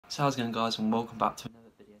So how's it going, guys, and welcome back to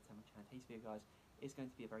another video to my channel. Today's video, guys, is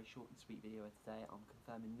going to be a very short and sweet video. Today I'm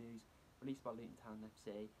confirming news released by Luton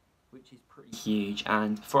FC, which is pretty huge.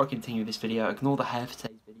 And before I continue with this video, ignore the hair for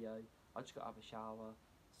today's video. I just got out of a shower,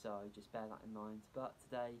 so just bear that in mind. But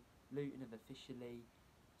today, Luton have officially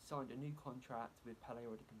signed a new contract with Pelly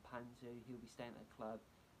Ruddock Mpanzu. He'll be staying at the club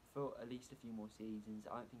for at least a few more seasons.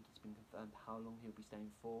 I don't think it's been confirmed how long he'll be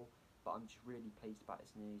staying for, but I'm just really pleased about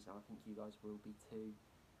this news, and I think you guys will be too.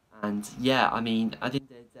 And yeah, I mean, at the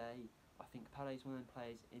end of the day, I think Pelly's one of the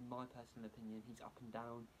players, in my personal opinion, he's up and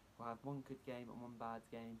down. He'll have one good game and one bad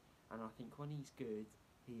game, and I think when he's good,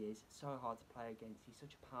 he is so hard to play against. He's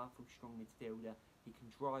such a powerful, strong midfielder. He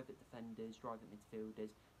can drive at defenders, drive at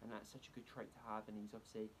midfielders, and that's such a good trait to have. And he's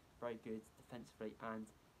obviously very good defensively and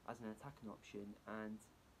as an attacking option. And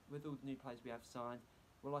with all the new players we have signed,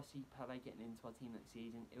 will I see Pelly getting into our team next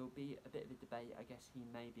season? It will be a bit of a debate. I guess he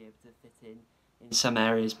may be able to fit in some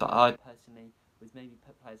areas, but I personally would maybe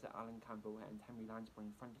put players like Alan Campbell and Henry Lansbury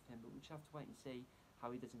in front of him, but we'll just have to wait and see how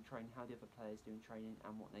he does in training, how the other players do in training,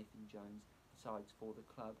 and what Nathan Jones decides for the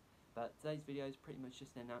club. But today's video is pretty much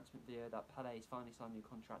just an announcement video that Pelly has finally signed a new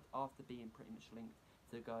contract after being pretty much linked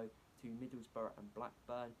to go to Middlesbrough and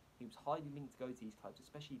Blackburn. He was highly linked to go to these clubs,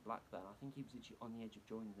 especially Blackburn. I think he was literally on the edge of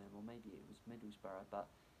joining them, or maybe it was Middlesbrough, but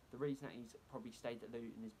the reason that he's probably stayed at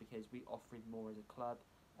Luton is because we offer him more as a club.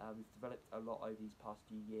 We've developed a lot over these past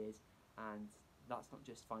few years, and that's not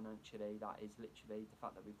just financially, that is literally the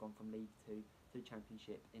fact that we've gone from League 2 to the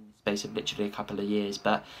Championship in the space of literally a couple of years.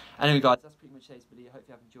 But anyway, guys, that's pretty much today's video. Hope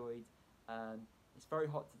you have enjoyed. It's very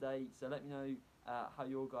hot today, so let me know how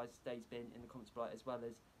your guys' day's been in the comments below, as well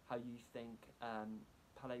as how you think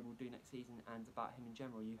Pelly will do next season and about him in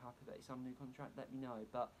general. Are you happy that he signed a new contract? Let me know.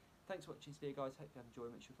 But thanks for watching this video, guys. Hope you have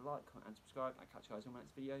enjoyed. Make sure to like, comment and subscribe. I'll catch you guys on my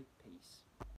next video. Peace.